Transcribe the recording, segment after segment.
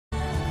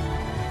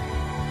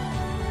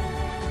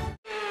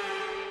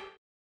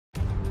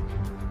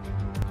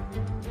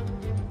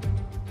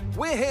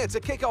We're here to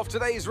kick off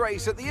today's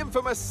race at the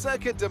infamous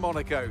Circuit de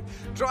Monaco.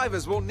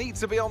 Drivers will need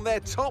to be on their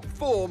top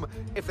form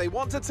if they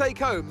want to take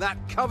home that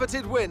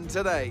coveted win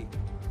today.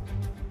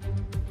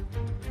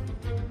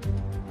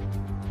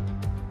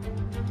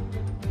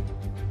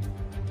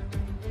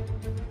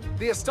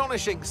 The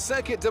astonishing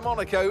Circuit de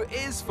Monaco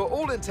is, for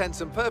all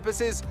intents and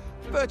purposes,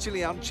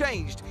 virtually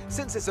unchanged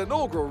since its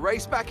inaugural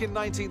race back in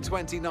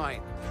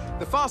 1929.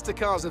 The faster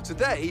cars of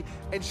today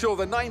ensure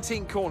the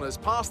 19 corners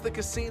past the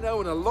casino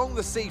and along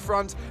the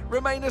seafront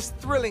remain as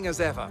thrilling as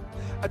ever.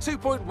 A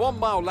 2.1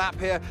 mile lap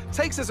here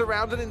takes us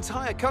around an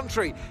entire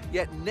country,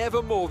 yet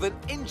never more than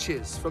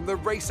inches from the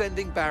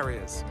race-ending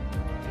barriers.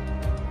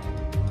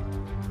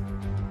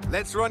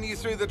 Let's run you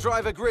through the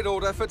driver grid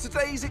order for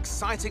today's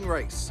exciting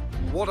race.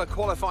 What a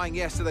qualifying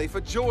yesterday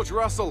for George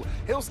Russell.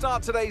 He'll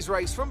start today's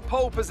race from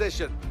pole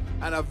position.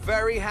 And a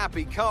very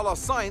happy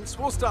Carlos Sainz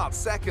will start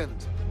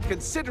second.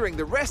 Considering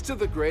the rest of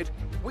the grid,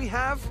 we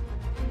have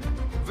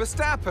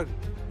Verstappen,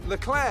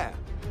 Leclerc,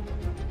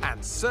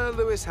 and Sir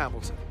Lewis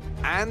Hamilton,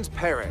 and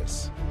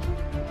Perez,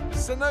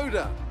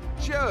 Tsunoda,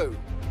 Zhou,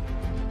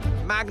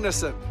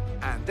 Magnussen,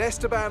 and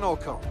Esteban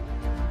Ocon,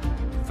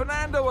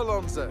 Fernando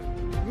Alonso,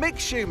 Mick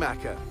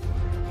Schumacher,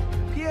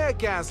 Pierre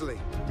Gasly,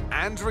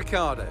 and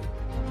Ricciardo,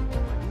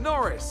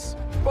 Norris,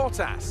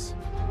 Bottas,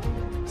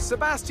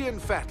 Sebastian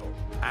Vettel,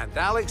 and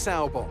Alex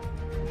Albon.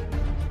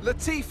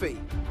 Latifi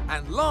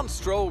and Lance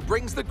Stroll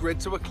brings the grid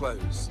to a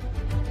close.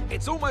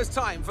 It's almost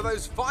time for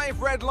those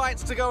 5 red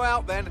lights to go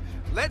out then.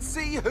 Let's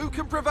see who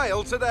can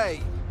prevail today.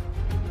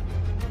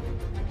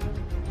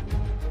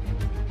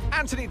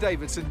 Anthony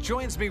Davidson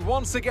joins me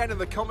once again in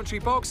the commentary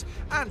box.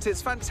 Ant,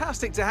 it's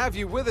fantastic to have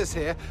you with us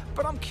here,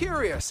 but I'm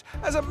curious,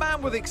 as a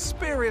man with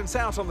experience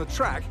out on the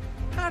track,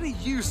 how do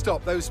you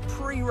stop those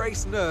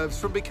pre-race nerves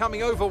from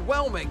becoming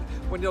overwhelming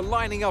when you're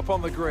lining up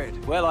on the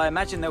grid? Well, I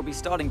imagine they'll be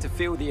starting to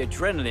feel the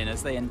adrenaline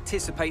as they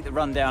anticipate the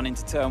rundown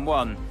into turn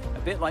 1, a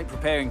bit like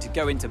preparing to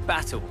go into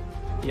battle.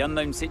 The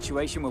unknown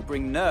situation will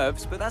bring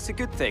nerves, but that's a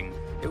good thing.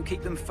 It will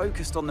keep them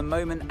focused on the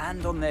moment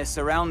and on their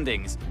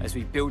surroundings as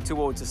we build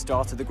towards the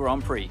start of the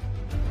Grand Prix.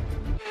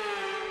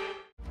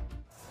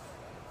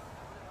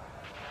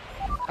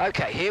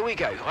 Okay, here we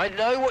go. I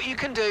know what you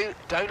can do.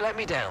 Don't let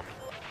me down.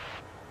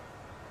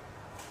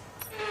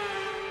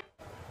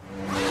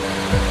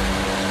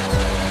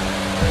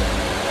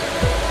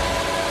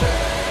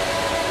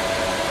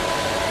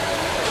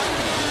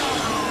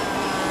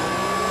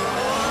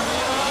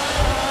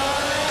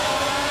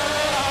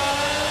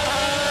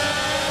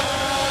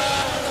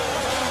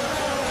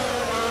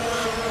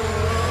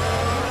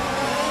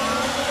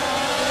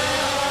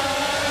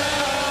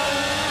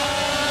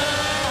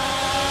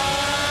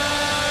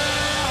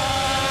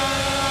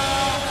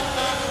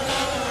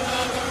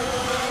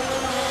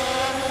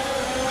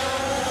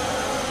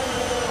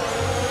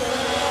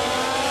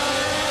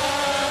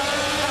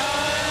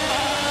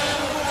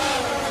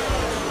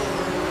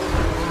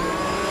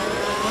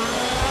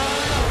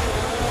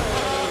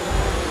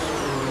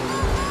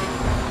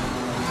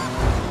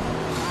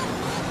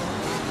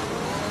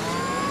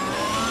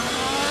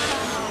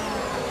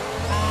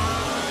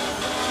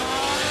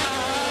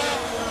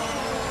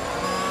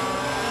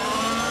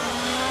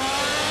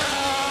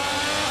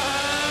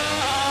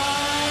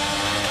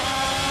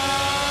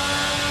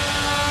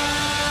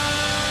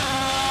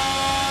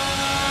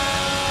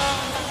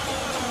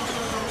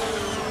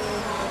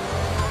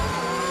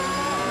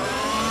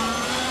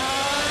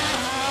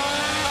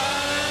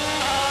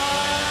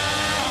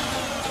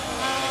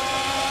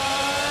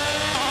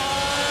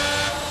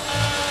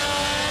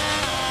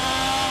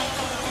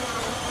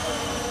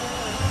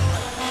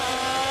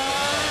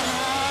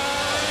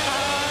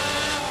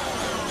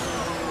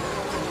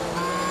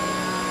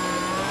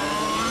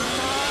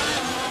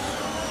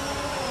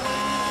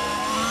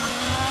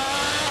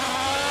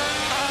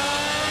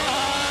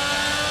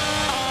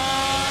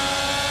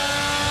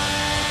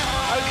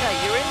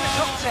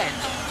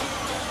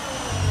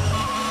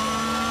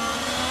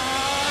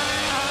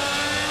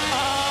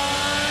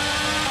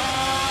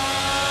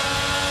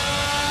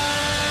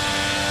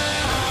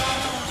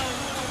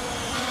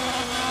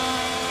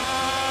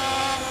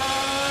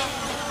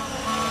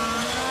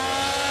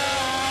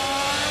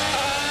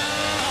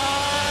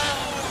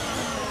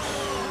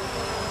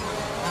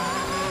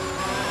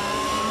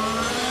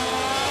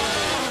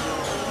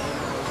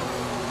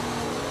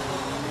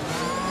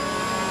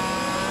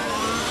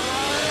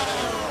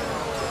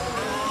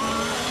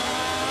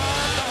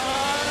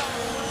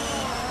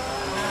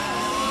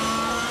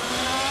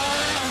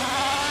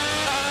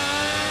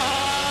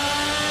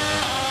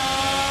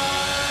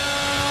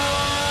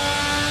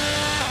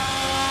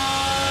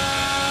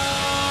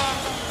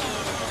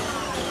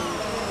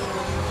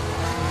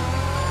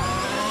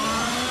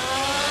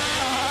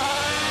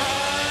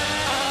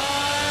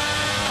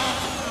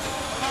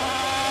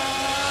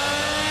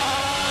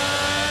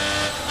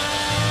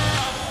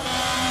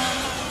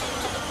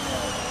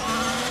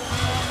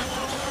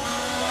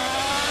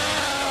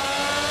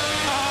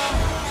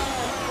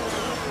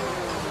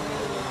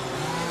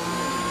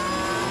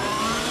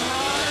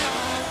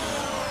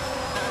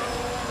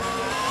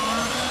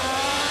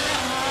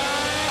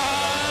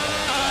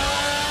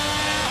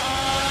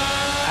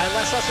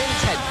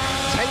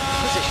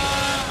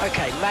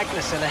 Okay,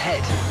 Magnussen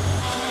ahead.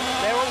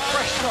 They're on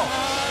fresh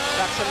softs.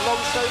 That's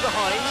Alonso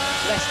behind.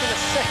 Less than a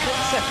second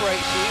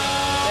separates you.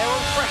 They're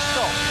on fresh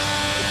softs.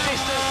 The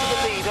distance to the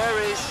leader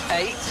is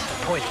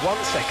 8.1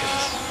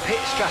 seconds. Pit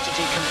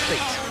strategy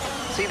complete.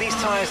 See these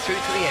tyres through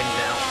to the end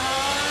now.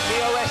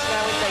 DRS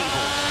now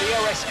enabled.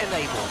 DRS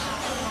enabled.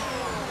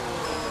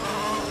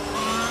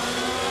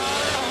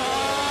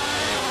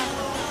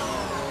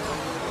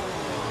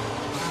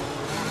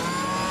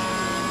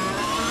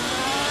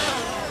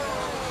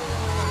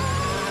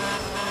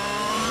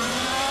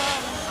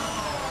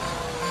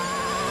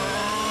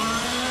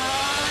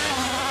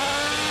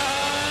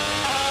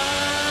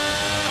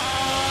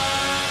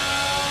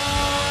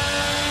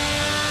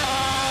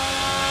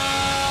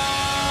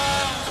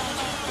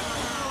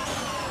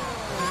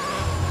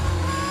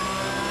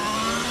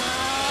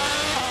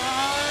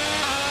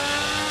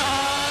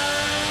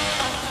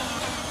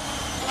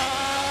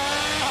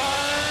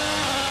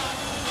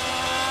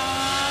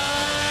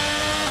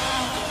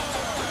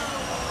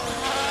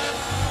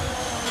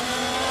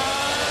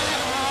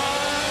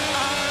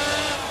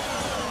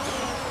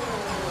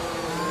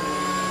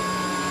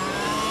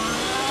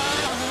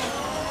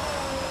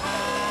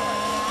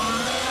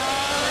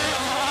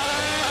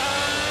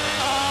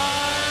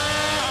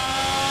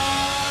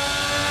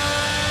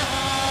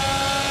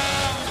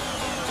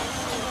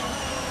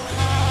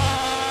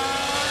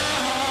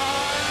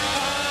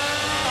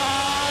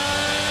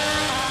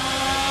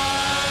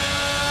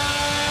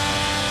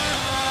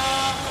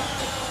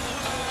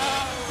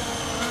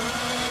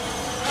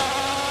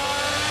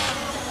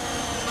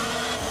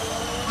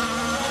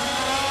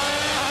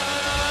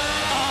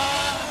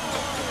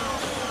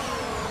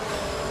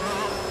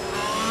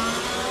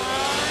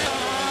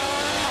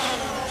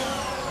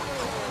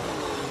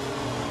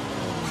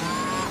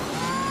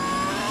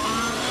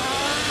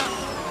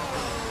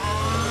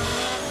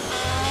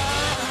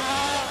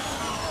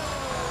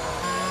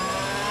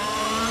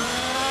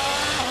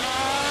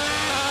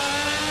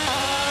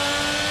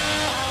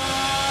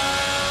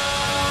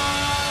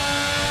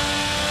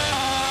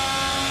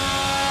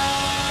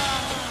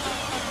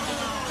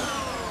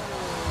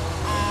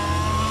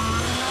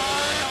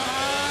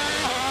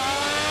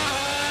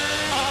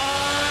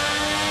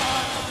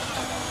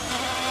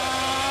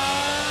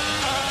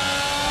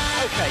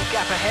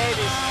 Gap ahead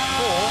is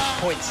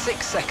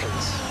 4.6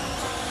 seconds.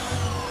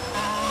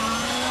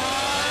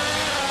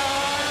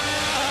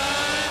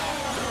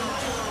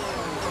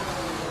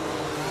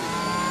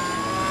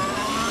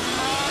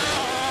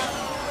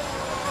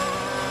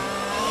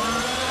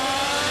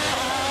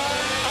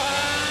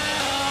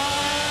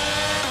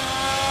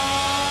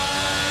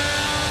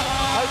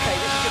 Okay,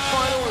 this is your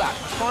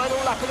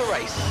final lap of the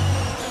race.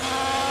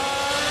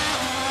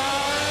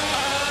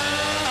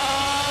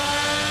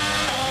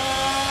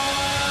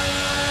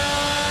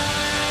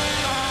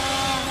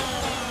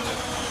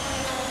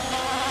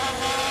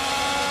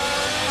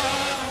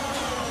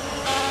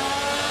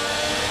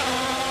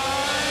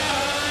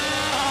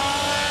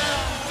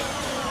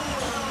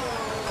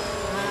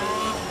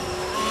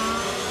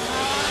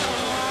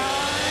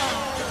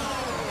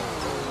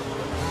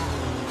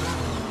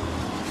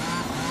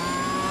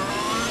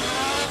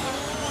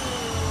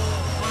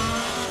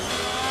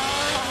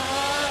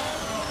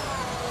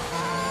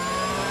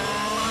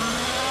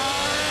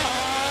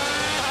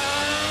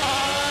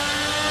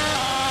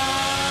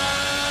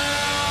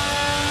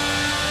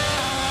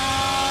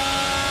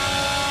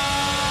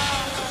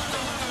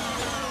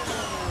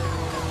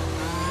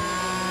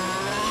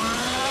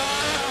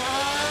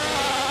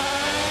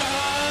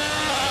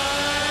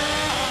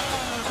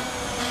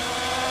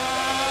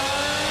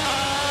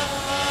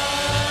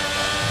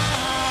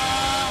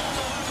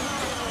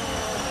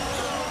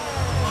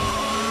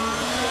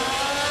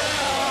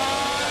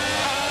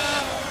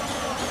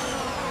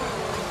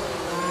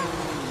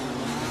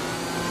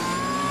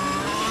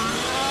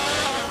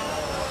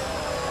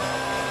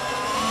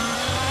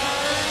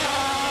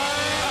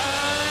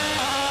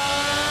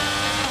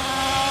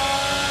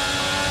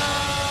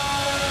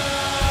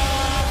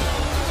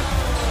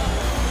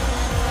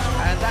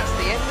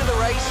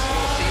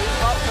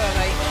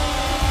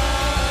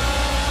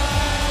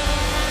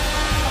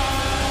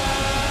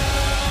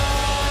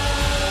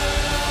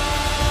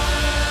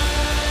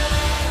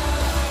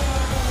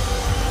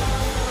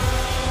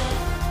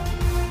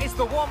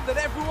 The one that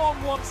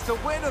everyone wants to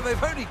win, and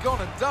they've only gone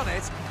and done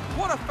it.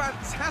 What a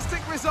fantastic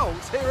result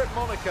here at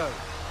Monaco.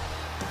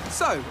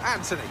 So,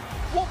 Anthony,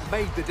 what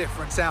made the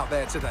difference out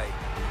there today?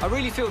 I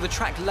really feel the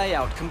track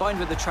layout combined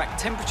with the track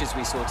temperatures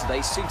we saw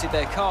today suited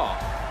their car.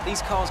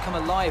 These cars come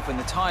alive when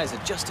the tyres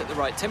are just at the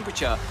right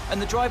temperature,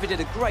 and the driver did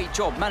a great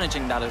job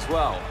managing that as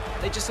well.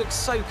 They just look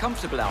so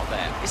comfortable out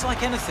there. It's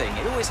like anything,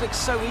 it always looks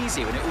so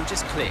easy when it all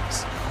just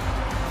clicks.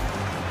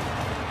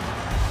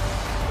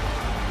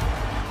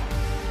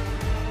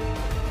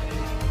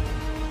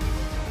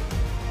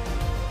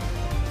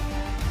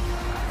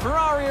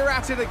 Ferrari are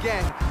at it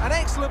again. An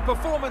excellent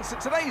performance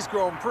at today's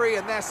Grand Prix,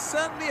 and they're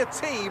certainly a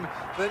team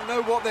that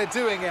know what they're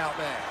doing out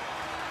there.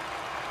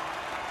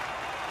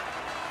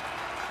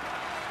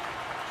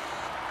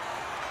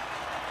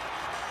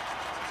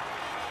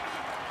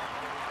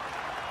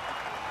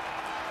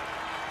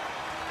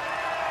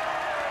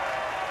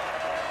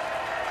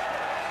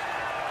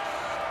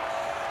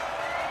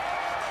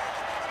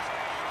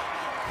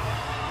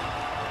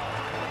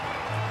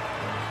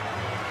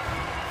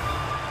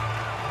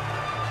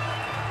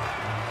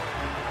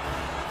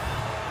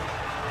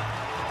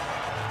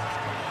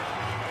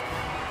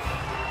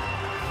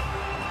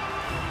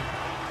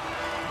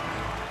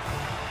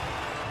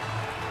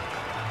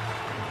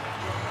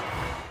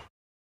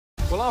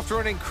 Well, after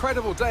an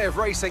incredible day of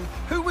racing,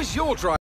 who was your driver?